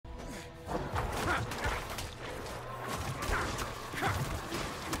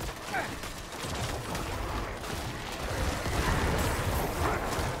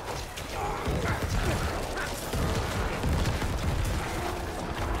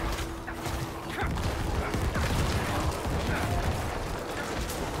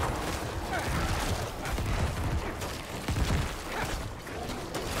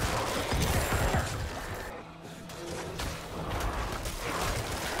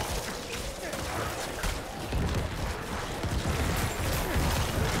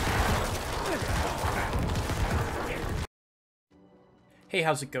Hey,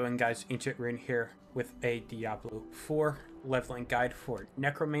 how's it going, guys? Ancient Rune here with a Diablo 4 leveling guide for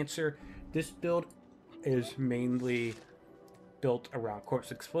Necromancer. This build is mainly built around Corpse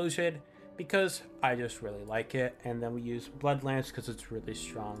Explosion because I just really like it, and then we use Bloodlands because it's really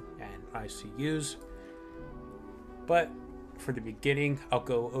strong and nice to use. But for the beginning, I'll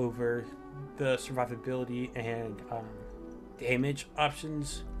go over the survivability and damage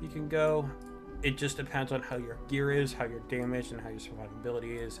options you can go. It just depends on how your gear is, how your damage, and how your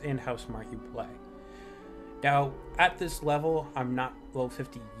survivability is, and how smart you play. Now, at this level, I'm not level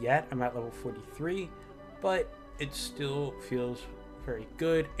 50 yet. I'm at level 43, but it still feels very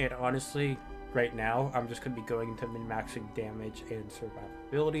good. And honestly, right now, I'm just going to be going into min-maxing damage and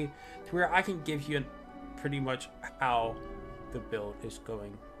survivability to where I can give you pretty much how the build is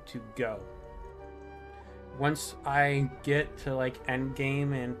going to go. Once I get to like end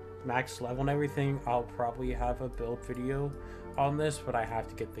game and max level and everything, I'll probably have a build video on this, but I have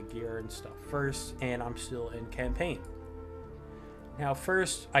to get the gear and stuff first, and I'm still in campaign. Now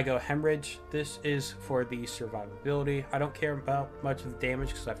first I go hemorrhage. This is for the survivability. I don't care about much of the damage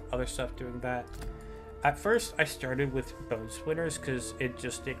because I have other stuff doing that. At first I started with bone splinters because it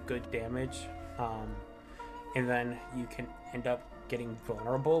just did good damage, and then you can end up getting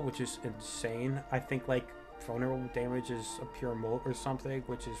vulnerable, which is insane. I think like vulnerable damage is a pure molt or something,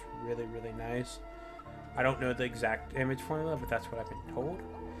 which is really nice. I don't know the exact damage formula, but that's what I've been told.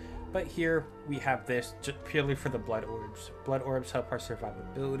 But here we have this just purely for the blood orbs. Blood orbs help our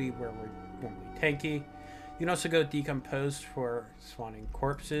survivability where we're normally tanky. You can also go decomposed for spawning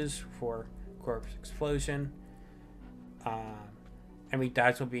corpses for corpse explosion. And we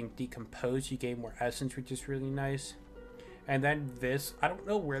dies while being decomposed, you gain more essence, which is really nice. And then this, I don't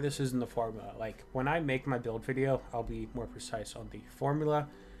know where this is in the formula. Like, when I make my build video, I'll be more precise on the formula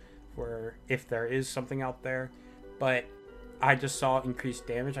for if there is something out there. But I just saw increased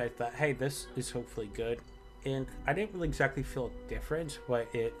damage. I thought, hey, this is hopefully good. And I didn't really exactly feel a difference, but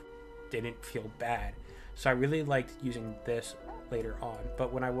it didn't feel bad. So I really liked using this later on.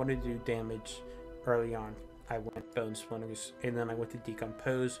 But when I wanted to do damage early on, I went bone splinters, and then I went to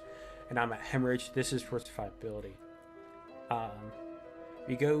decompose, and I'm at hemorrhage. This is for survivability.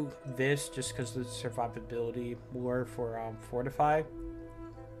 We go this just because the survivability more for fortify.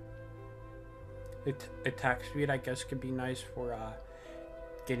 Attack speed, I guess, could be nice for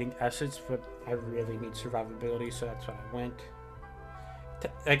getting essence, but I really need survivability, so that's what I went.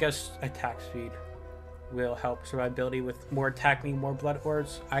 I guess attack speed will help survivability with more attacking, more blood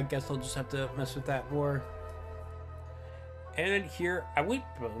orbs. I guess I'll just have to mess with that more. And then here, I went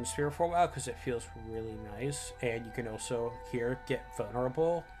Bone Spear for a while because it feels really nice. And you can also here get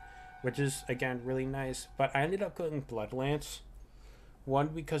vulnerable, which is, again, really nice. But I ended up going Blood Lance. One,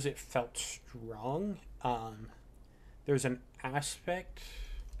 because it felt strong. There's an aspect.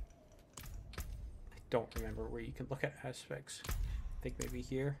 I don't remember where you can look at aspects. I think maybe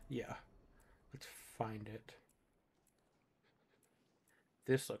here. Yeah. Let's find it.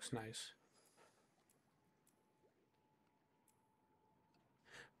 This looks nice.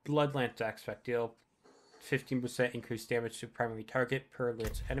 Blood Lance aspect deal 15% increased damage to primary target per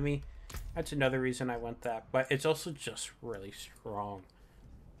lance enemy. That's another reason I went that, but it's also just really strong.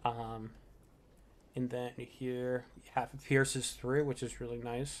 And then here half it pierces through, which is really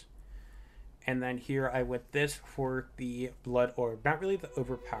nice. And then here I went this for the blood orb, not really the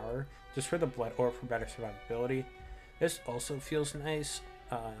overpower, just for the blood orb for better survivability. This also feels nice.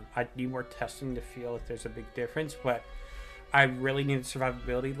 I need more testing to feel if there's a big difference, but I really needed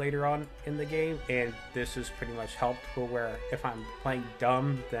survivability later on in the game, and this has pretty much helped for where if I'm playing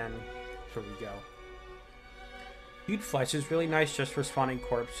dumb, then here we go. Hued Flesh is really nice just for spawning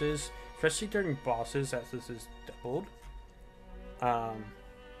corpses, especially during bosses, as this is doubled.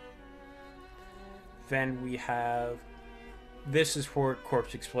 Then we have, this is for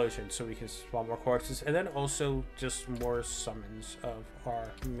corpse explosion, so we can spawn more corpses, and then also just more summons of our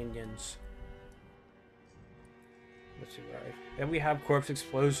minions. Let's see where and we have corpse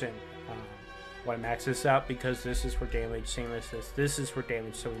explosion. Want to max this out because this is for damage, same as this. This is for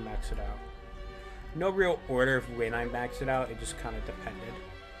damage, so we max it out. No real order of when I max it out, it just kind of depended.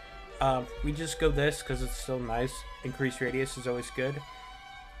 We just go this because it's still nice. Increased radius is always good.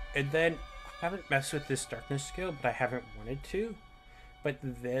 And then I haven't messed with this darkness skill, but I haven't wanted to. But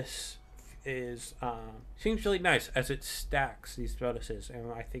this is seems really nice as it stacks these bonuses,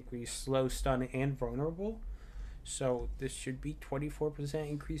 and I think we slow, stun, and vulnerable. So this should be 24%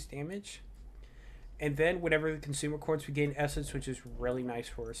 increased damage. And then whenever the consumer cords, we gain essence, which is really nice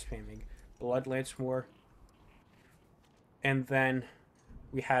for spamming Blood Lance more. And then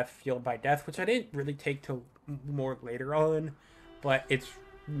we have Fueled by Death, which I didn't really take till more later on. but it's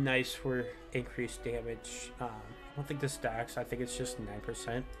nice for increased damage. I don't think this stacks. I think it's just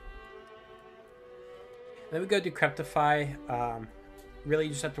 9%. Then we go to Decryptify. Really,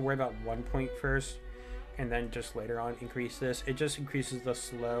 you just have to worry about 1 point first, and then just later on increase this. It just increases the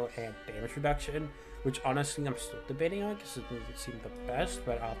slow and damage reduction, which honestly I'm still debating on because it doesn't seem the best,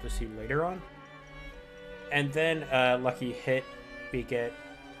 but I'll have to see later on. And then Lucky Hit, we get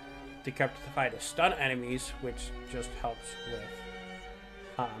Decryptify to stun enemies, which just helps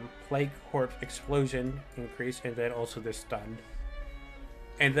with Plague Corpse Explosion increase, and then also this stun.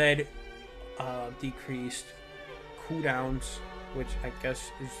 And then decreased cooldowns, which I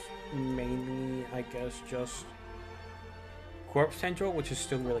guess is mainly, just Corpse Tendril, which is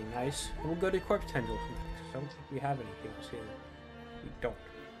still really nice. And we'll go to Corpse Tendril next. I don't think we have anything else here. We don't.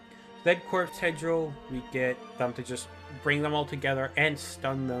 Then Corpse Tendril, we get them to just bring them all together and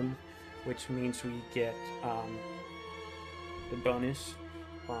stun them, which means we get the bonus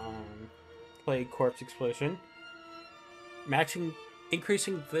Plague Corpse Explosion.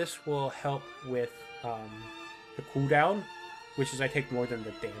 Increasing this will help with the cooldown, which is I take more than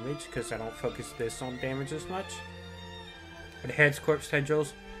the damage because I don't focus this on damage as much. Enhanced Corpse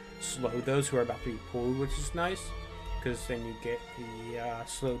Tendrils slow those who are about to be pulled, which is nice because then you get the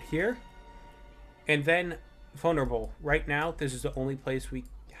slowed here. And then Vulnerable. Right now, this is the only place we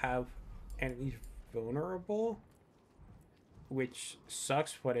have enemies vulnerable, which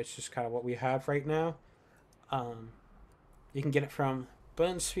sucks, but it's just kind of what we have right now. You can get it from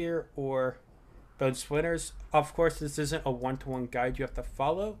Bone Sphere or Bone Splinters. Of course, this isn't a one-to-one guide you have to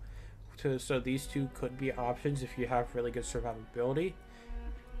follow, so these two could be options if you have really good survivability.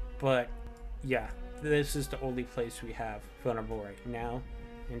 But yeah, this is the only place we have vulnerable right now,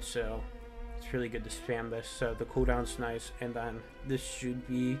 and so it's really good to spam this. So the cooldown's nice, and then this should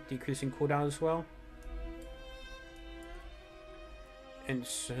be decreasing cooldown as well. And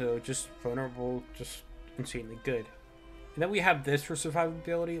so just vulnerable, just insanely good. And then we have this for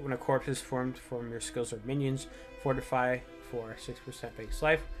survivability. When a corpse is formed from your skills or minions, fortify for 6% base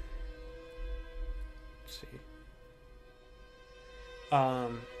life. Let's see.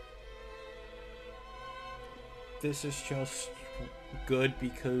 This is just good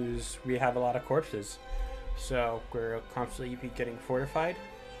because we have a lot of corpses, so we're constantly getting fortified.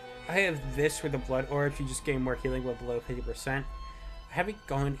 I have this for the blood orbs. You just gain more healing while below 50%. I haven't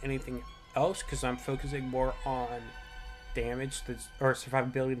gone anything else because I'm focusing more on damage or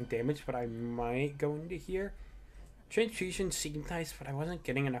survivability and damage, but I might go into here. Transfusion seemed nice, but I wasn't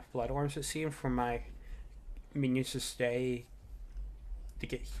getting enough blood orbs it seemed for my minions to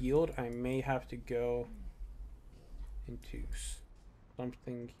get healed. I may have to go into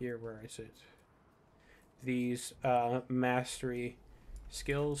something here. Where is it? These mastery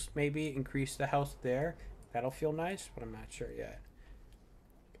skills, maybe increase the health there. That'll feel nice, but I'm not sure yet.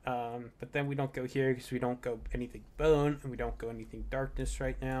 But then we don't go here because we don't go anything bone and we don't go anything darkness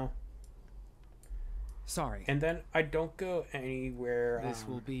right now. Sorry. And then I don't go anywhere. This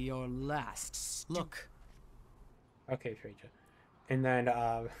will be your last look. Okay, Traja. And then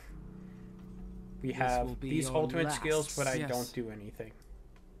we have these ultimate skills, but I don't do anything.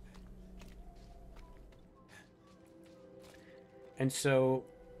 And so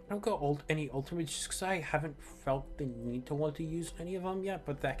I don't go any ultimates just because I haven't felt the need to want to use any of them yet,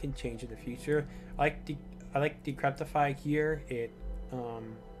 but that can change in the future. I like Decryptify here. It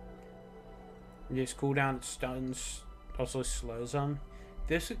reduces cooldown, it stuns, also slows them.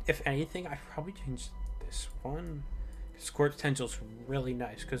 This, if anything, I probably changed this one. Corpse Tendril's really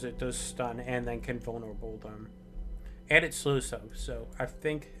nice because it does stun and then can vulnerable them, and it slows them. So I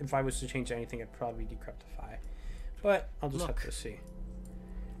think if I was to change anything, it'd probably Decryptify, but I'll just have to see.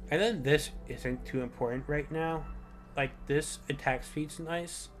 And then this isn't too important right now. Like this attack speed's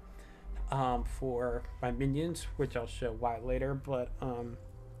nice for my minions, which I'll show why later. But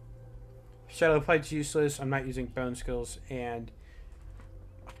Shadow Fight's useless. I'm not using bone skills, and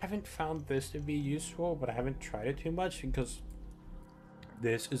I haven't found this to be useful, but I haven't tried it too much because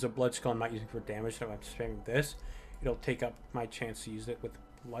this is a blood skull I'm not using for damage. So if I'm spamming this, it'll take up my chance to use it with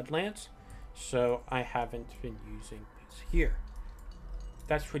Blood Lance. So I haven't been using this here.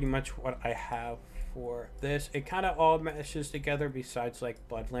 That's pretty much what I have for this. It kind of all meshes together besides like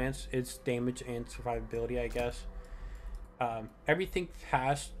Blood Lance. It's damage and survivability, I guess. Everything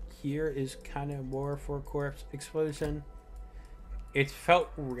past here is kind of more for Corpse Explosion. It felt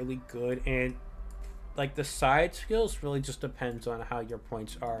really good, and like the side skills really just depends on how your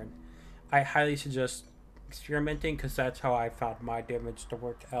points are. And I highly suggest experimenting because that's how I found my damage to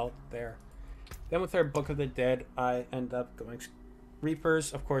work out there. Then with our Book of the Dead, I end up going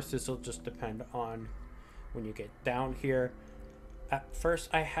Reapers. Of course, this will just depend on when you get down here. At first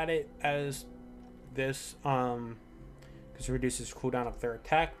I had it as this because it reduces cooldown of their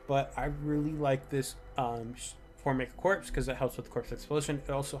attack, but I really like this form a corpse because it helps with corpse explosion.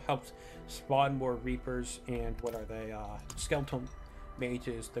 It also helps spawn more reapers and what are they, skeletal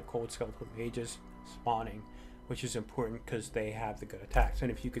mages, the cold skeletal mages spawning, which is important because they have the good attacks. And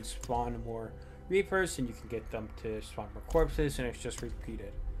if you could spawn more reapers, then you can get them to spawn more corpses, and it's just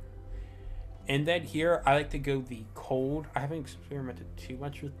repeated. And then here I like to go the cold. I haven't experimented too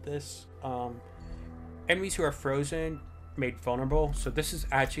much with this. Enemies who are frozen made vulnerable, so this is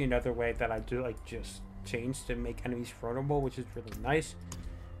actually another way that I do like just change to make enemies vulnerable, which is really nice.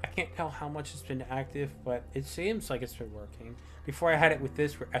 I can't tell how much it's been active, but it seems like it's been working. Before I had it with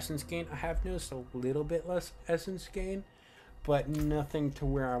this for essence gain, I have noticed a little bit less essence gain, but nothing to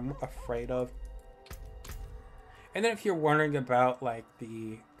where I'm afraid of. And then if you're wondering about like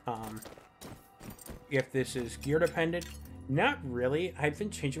the if this is gear dependent, not really. I've been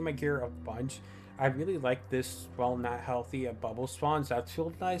changing my gear a bunch. I really like this, well, not healthy bubble spawns. That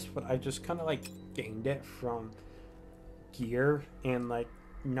feels nice, but I just kind of like gained it from gear and like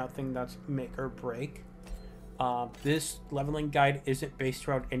nothing that's make or break. This leveling guide isn't based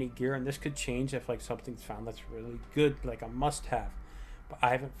around any gear, and this could change if like something's found that's really good, like a must-have. But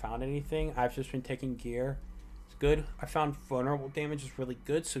I haven't found anything. I've just been taking gear. It's good. I found vulnerable damage is really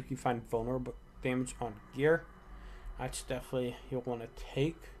good, so if you find vulnerable damage on gear, that's definitely you'll want to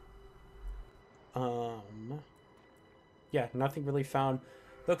take. Yeah, nothing really found.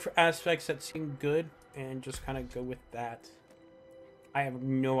 Look for aspects that seem good and just kind of go with that. I have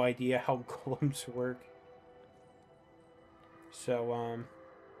no idea how golems work. So,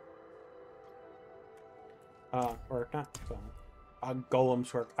 or not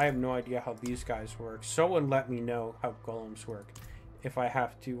golems work. I have no idea how these guys work. Someone let me know how golems work. If I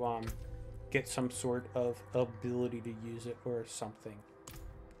have to, get some sort of ability to use it or something.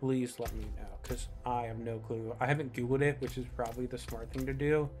 Please let me know, because I have no clue. I haven't Googled it, which is probably the smart thing to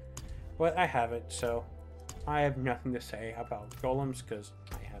do, but I haven't, so I have nothing to say about golems, because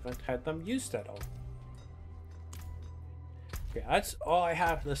I haven't had them used at all. Okay, that's all I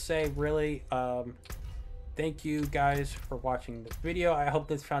have to say, really. Thank you guys for watching this video. I hope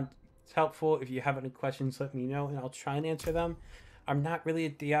this found helpful. If you have any questions, let me know, and I'll try and answer them. I'm not really a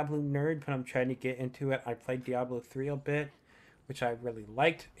Diablo nerd, but I'm trying to get into it. I played Diablo 3 a bit, which I really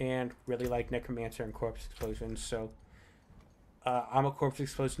liked, and really like Necromancer and Corpse Explosion, so I'm a Corpse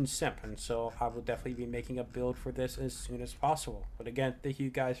Explosion simp, and so I will definitely be making a build for this as soon as possible. But again, thank you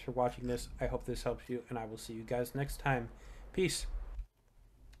guys for watching this. I hope this helps you, and I will see you guys next time. Peace.